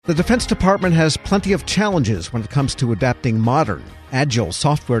The Defense Department has plenty of challenges when it comes to adapting modern, agile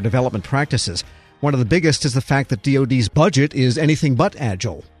software development practices. One of the biggest is the fact that DoD's budget is anything but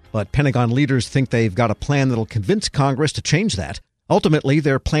agile. But Pentagon leaders think they've got a plan that'll convince Congress to change that. Ultimately,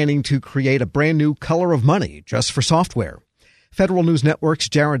 they're planning to create a brand new color of money just for software. Federal News Network's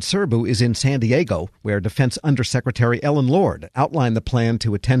Jared Serbu is in San Diego, where Defense Undersecretary Ellen Lord outlined the plan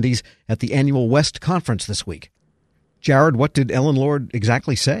to attendees at the annual West Conference this week. Jared, what did Ellen Lord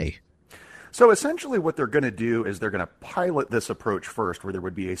exactly say? So essentially what they're going to do is they're going to pilot this approach first, where there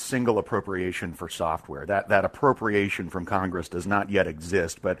would be a single appropriation for software. That appropriation from Congress does not yet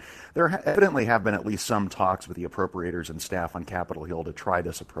exist, but there evidently have been at least some talks with the appropriators and staff on Capitol Hill to try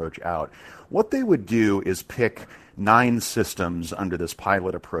this approach out. What they would do is pick 9 systems under this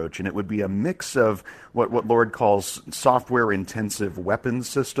pilot approach, and it would be a mix of what Lord calls software-intensive weapons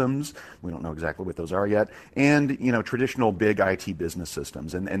systems. We don't know exactly what those are yet, and traditional big IT business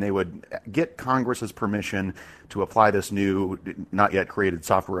systems. And they would get Congress's permission to apply this new, not yet created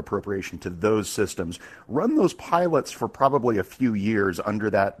software appropriation to those systems, run those pilots for probably a few years under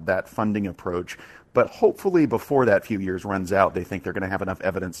that funding approach. But hopefully before that few years runs out, they think they're going to have enough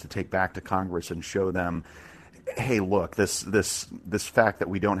evidence to take back to Congress and show them, hey, look, this fact that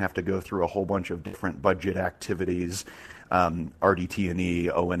we don't have to go through a whole bunch of different budget activities, RDT&E,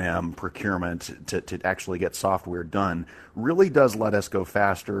 O&M, procurement, to actually get software done, really does let us go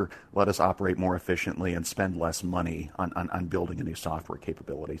faster, let us operate more efficiently, and spend less money on building a new software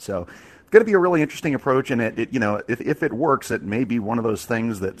capability. So it's going to be a really interesting approach, and if it works, it may be one of those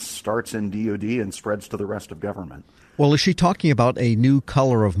things that starts in DoD and spreads to the rest of government. Well, is she talking about a new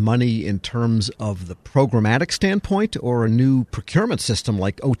color of money in terms of the programmatic standpoint, or a new procurement system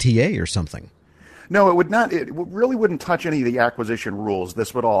like OTA or something? No, it would not. It really wouldn't touch any of the acquisition rules.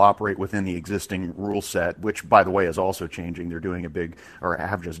 This would all operate within the existing rule set, which, by the way, is also changing. They're doing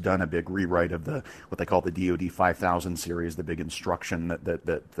have just done a big rewrite of what they call the DoD 5000 series, the big instruction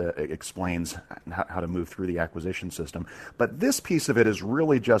that explains how to move through the acquisition system. But this piece of it is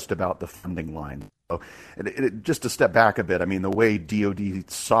really just about the funding line. So just to step back a bit, I mean, the way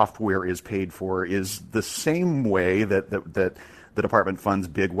DoD software is paid for is the same way that the department funds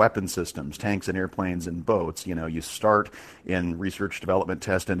big weapon systems, tanks and airplanes and boats. You start in research, development,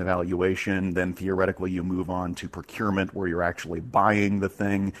 test, and evaluation. Then theoretically you move on to procurement, where you're actually buying the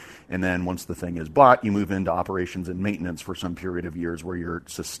thing. And then once the thing is bought, you move into operations and maintenance for some period of years where you're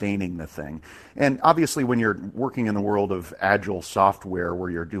sustaining the thing. And obviously when you're working in the world of agile software, where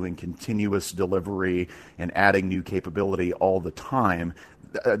you're doing continuous delivery and adding new capability all the time,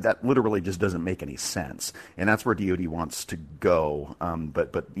 that literally just doesn't make any sense, and that's where DoD wants to go.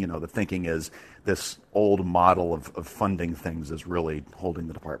 But the thinking is this old model of funding things is really holding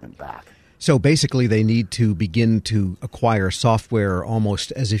the department back. So basically, they need to begin to acquire software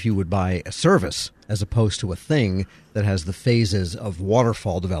almost as if you would buy a service, as opposed to a thing that has the phases of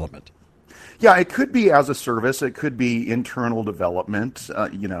waterfall development. Yeah, it could be as a service. It could be internal development.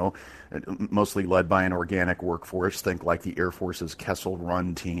 Mostly led by an organic workforce. Think like the Air Force's Kessel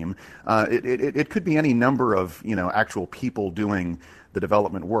Run team. It could be any number of actual people doing the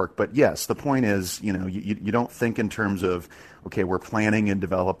development work. But yes, the point is you don't think in terms of, okay, we're planning and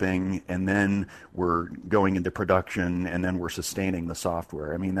developing, and then we're going into production, and then we're sustaining the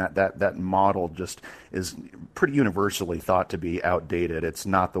software. I mean, that model just is pretty universally thought to be outdated. It's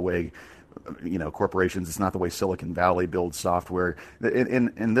not the way corporations, it's not the way Silicon Valley builds software.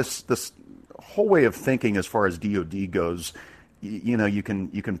 And this whole way of thinking as far as DoD goes, you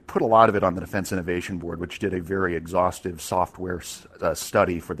can put a lot of it on the Defense Innovation Board, which did a very exhaustive software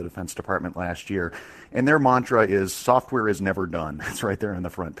study for the Defense Department last year. And their mantra is software is never done. It's right there on the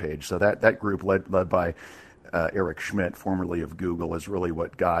front page. So that group led by Eric Schmidt, formerly of Google, is really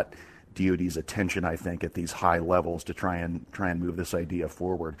what got DoD's attention, I think, at these high levels to try and move this idea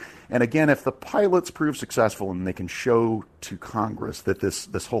forward. And again, if the pilots prove successful and they can show to Congress that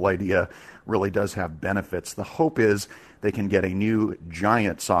this whole idea really does have benefits, the hope is they can get a new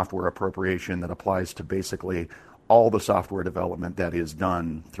giant software appropriation that applies to basically all the software development that is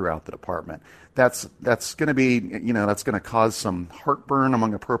done throughout the department. That's going to be, that's going to cause some heartburn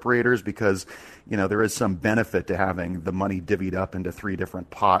among appropriators, because, there is some benefit to having the money divvied up into 3 different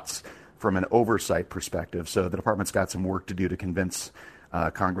pots from an oversight perspective. So the department's got some work to do to convince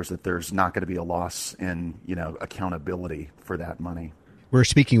Congress that there's not going to be a loss in, accountability for that money. We're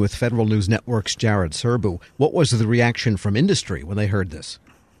speaking with Federal News Network's Jared Serbu. What was the reaction from industry when they heard this?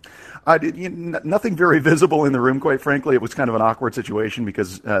 Nothing very visible in the room, quite frankly. It was kind of an awkward situation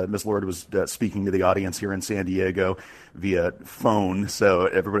because Ms. Lord was speaking to the audience here in San Diego via phone, so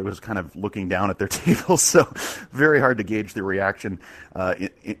everybody was kind of looking down at their tables, so very hard to gauge the reaction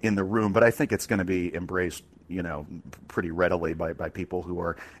in the room. But I think it's going to be embraced, pretty readily by people who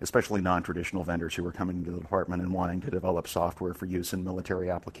are, especially non-traditional vendors who are coming to the department and wanting to develop software for use in military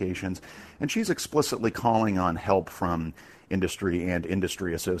applications. And she's explicitly calling on help from industry and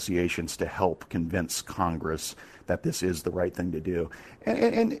industry associations to help convince Congress that this is the right thing to do.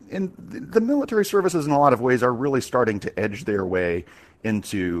 And the military services in a lot of ways are really starting to edge their way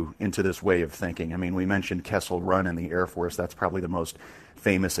into this way of thinking. I mean, we mentioned Kessel Run in the Air Force. That's probably the most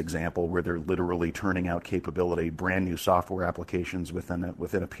famous example where they're literally turning out capability, brand new software applications within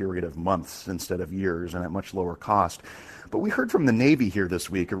a period of months instead of years and at much lower cost. But we heard from the Navy here this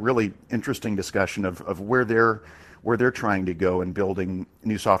week a really interesting discussion of where they're trying to go in building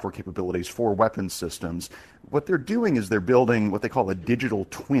new software capabilities for weapons systems. What they're doing is they're building what they call a digital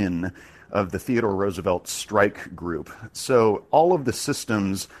twin of the Theodore Roosevelt Strike Group. So all of the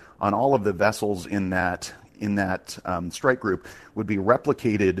systems on all of the vessels in that strike group would be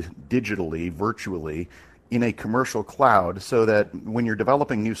replicated digitally, virtually, in a commercial cloud, so that when you're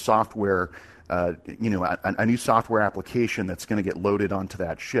developing new software, a new software application that's going to get loaded onto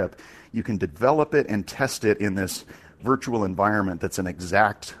that ship, you can develop it and test it in this virtual environment that's an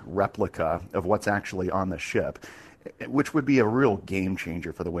exact replica of what's actually on the ship, which would be a real game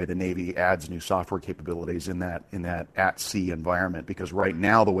changer for the way the Navy adds new software capabilities in that at-sea environment. Because right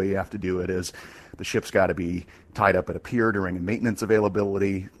now the way you have to do it is the ship's got to be tied up at a pier during a maintenance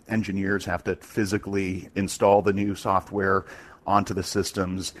availability. Engineers have to physically install the new software onto the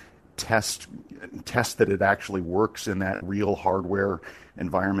systems, test that it actually works in that real hardware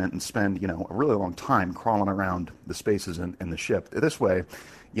environment, and spend a really long time crawling around the spaces in the ship. This way,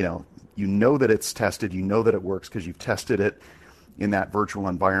 you know that it's tested, you know that it works because you've tested it in that virtual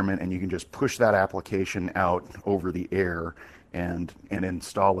environment, and you can just push that application out over the air and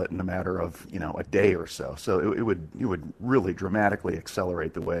install it in a matter of a day or so. So it would really dramatically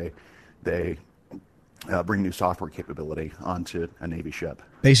accelerate the way they bring new software capability onto a Navy ship.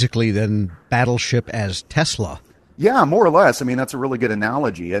 Basically, then, battleship as Tesla. Yeah, more or less. I mean, that's a really good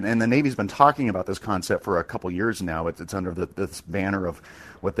analogy. And the Navy's been talking about this concept for a couple years now. It's under this banner of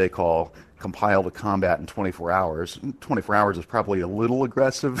what they call compile to combat in 24 hours. 24 hours is probably a little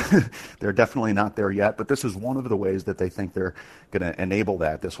aggressive. They're definitely not there yet. But this is one of the ways that they think they're going to enable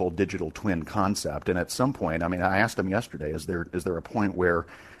that, this whole digital twin concept. And at some point, I mean, I asked them yesterday, is there a point where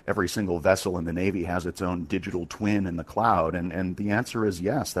every single vessel in the Navy has its own digital twin in the cloud? And the answer is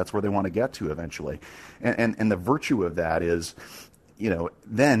yes. That's where they want to get to eventually. And the virtue of that is,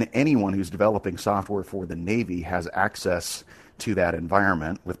 then anyone who's developing software for the Navy has access to that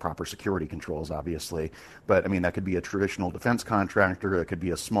environment with proper security controls, obviously. But I mean, that could be a traditional defense contractor. It could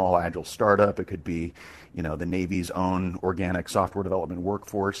be a small agile startup. It could be, the Navy's own organic software development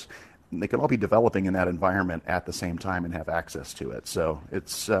workforce. They could all be developing in that environment at the same time and have access to it. So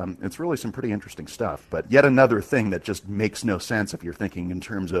it's really some pretty interesting stuff. But yet another thing that just makes no sense if you're thinking in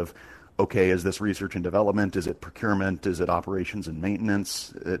terms of, okay, is this research and development? Is it procurement? Is it operations and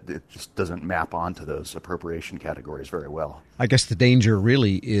maintenance? It just doesn't map onto those appropriation categories very well. I guess the danger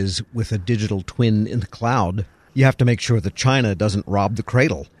really is with a digital twin in the cloud, you have to make sure that China doesn't rob the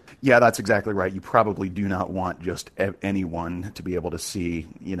cradle. Yeah, that's exactly right. You probably do not want just anyone to be able to see,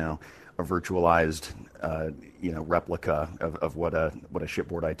 a virtualized, replica of what a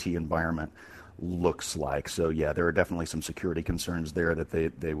shipboard IT environment looks like. So yeah, there are definitely some security concerns there that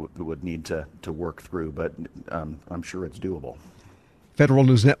they would need to work through, but I'm sure it's doable. Federal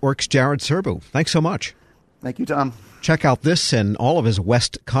News Network's Jared Serbu. Thanks so much. Thank you, Tom. Check out this and all of his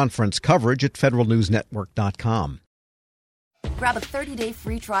West Conference coverage at federalnewsnetwork.com. Grab a 30-day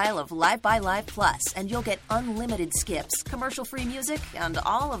free trial of Live by Live Plus, and you'll get unlimited skips, commercial-free music, and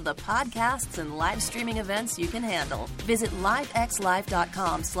all of the podcasts and live streaming events you can handle. Visit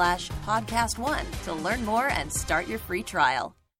livexlive.com/podcast1 to learn more and start your free trial.